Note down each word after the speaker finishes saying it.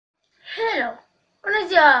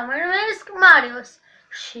ziua, mă numesc Marius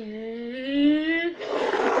și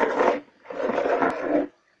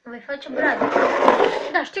voi face brad.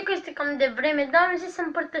 Da, știu că este cam de vreme, dar am zis să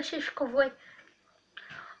împărtășesc cu voi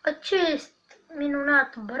acest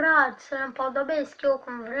minunat brad, să-l împodobesc eu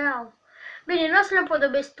cum vreau. Bine, nu o să-l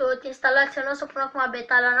împodobesc tot, instalația nu o să pun acum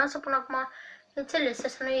betala, nu o să pun acum, înțeles,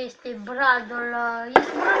 asta nu este bradul,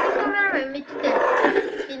 este bradul domnului meu, imitatie.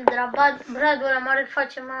 Fiind bradul ăla mare îl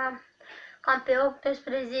facem cam pe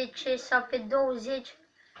 18 sau pe 20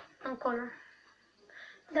 încolo.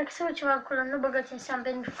 Dacă se văd ceva acolo, nu băgați în seamă,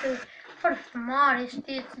 pentru că e foarte mare,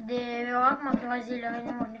 știți, de acum câteva zile a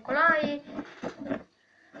venit Moș Nicolae.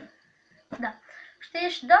 Da.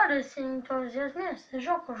 Știți, dar se entuziasmează, se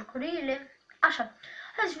joacă jucurile. Așa,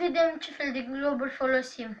 hai să vedem ce fel de globuri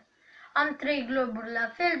folosim. Am 3 globuri la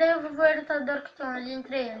fel, dar eu vă voi arăta doar câte unul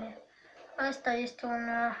dintre ele. Asta este un,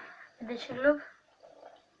 vedeți ce glob?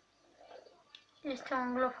 Este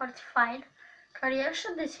un glob foarte fain, care e așa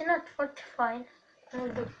desenat foarte fain.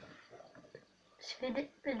 Se vede?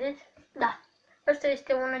 Vedeți? Da. Asta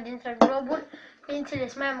este unul dintre globuri.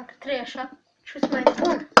 Bineînțeles, mai am încă 3 așa. Și o să mai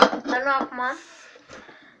pun, dar nu acum.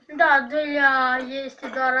 Da, al doilea este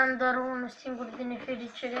am doar unul singur din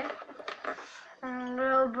nefericire. Un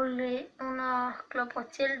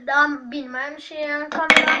clopoțel. Da, bine, mai am și în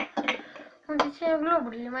camera unde ține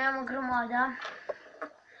globurile. Mai am o grămadă.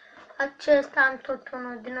 Acesta am tot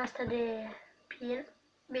unul din asta de pin.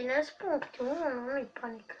 Bine, spun câte unul, nu-i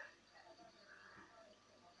panică.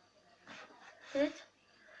 Vedeți?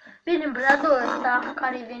 Bine, bradul ăsta,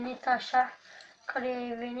 care e venit așa, care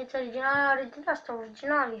e venit original, are din asta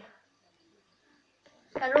originale.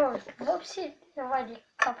 Roz, vopsit, vai de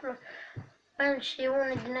capul. Am și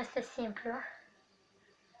unul din astea simplu,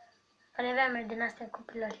 care aveam eu din astea în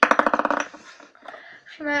copilărie.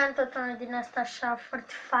 Și mai am tot unul din asta așa,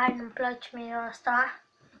 foarte fain, îmi place mie asta.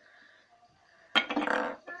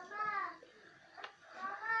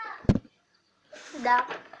 Da,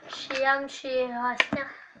 și am și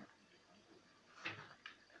astea,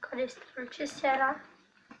 care străluce seara.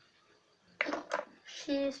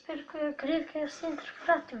 Și sper că, cred că o să intre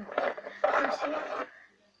fratele meu.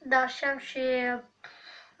 Da, și am și,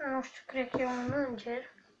 nu știu, cred că e un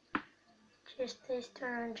înger. Acesta este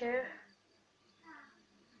un înger.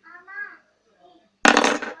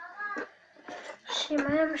 Și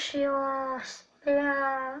mai am și o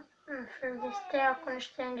stea, un fel de stea cu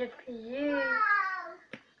niște îngeri pe ei.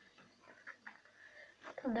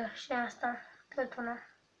 Da, și asta, tot una.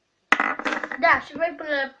 Da, și voi pune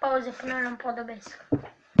la pauză până îl împodobesc.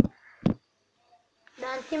 Dar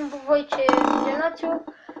în timp voi ce visionați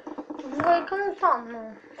eu, voi cânta,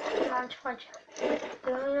 nu am ce face.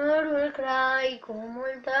 Tânărul crai cu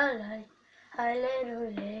mult alai, hai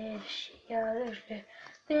leruler și iarăși le.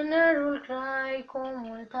 Tânărul crai cu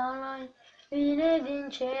mult alai, vine din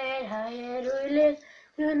cer, hai leruler.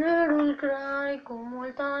 Tânărul crai cu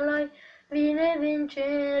mult alai, vine din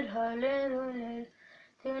cer, hai leruler.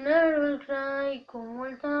 Tânărul crai cu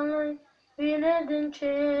mult alai, vine din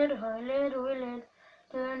cer, hai leruler.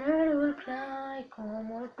 Tânărul crai cu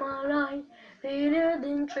mult alai, vine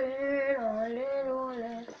din cer, hai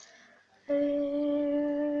leruler.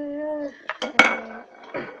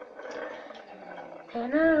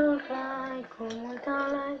 Tânărul crai cu mult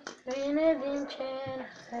alai, vine din cer,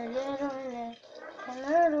 hai leruler.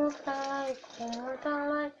 Tânărul crai cu mult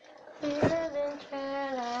alai, vine din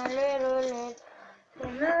cer, hai leruler.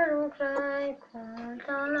 Tânărul crai cu mult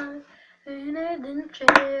alai, vine din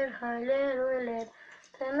cer, hai leruler.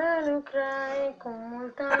 Tânărul crai cu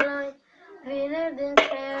mult alai, vine din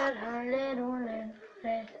cer, hai leruler.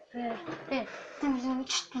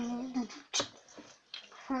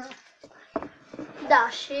 Da,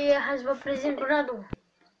 și hai să vă prezint bradul.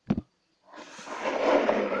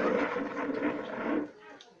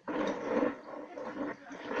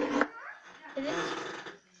 Vedeți?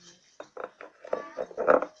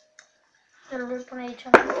 Îl voi pune aici.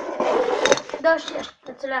 Da, și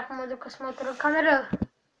așteptați-le acum mă duc să mă uită în cameră.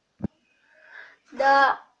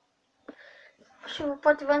 Da. Și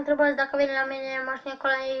poate vă întrebați dacă vine la mine Moș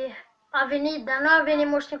Nicolae. A venit, dar nu a venit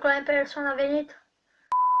Moș Nicolae în persoană, a venit.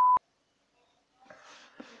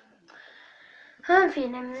 În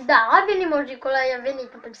fine, da, a venit Moș Nicolae, a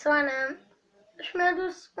venit în persoană. Și mi-a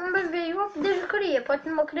adus un bebeioc de jucărie. Poate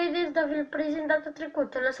nu mă credeți, dar vi-l prezint data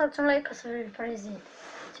trecută. Lăsați un like ca să vi-l prezint.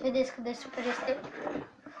 Să vedeți cât de super este.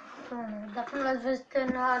 Dacă nu l-ați văzut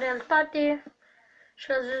în realitate și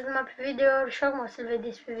l-ați văzut numai pe video, și acum să-l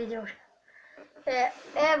vedeți pe video.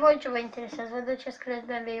 Voi ce vă interesează? Vă duceți, credeți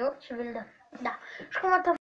BMW-ul și vi-l dăm. Da. Și cum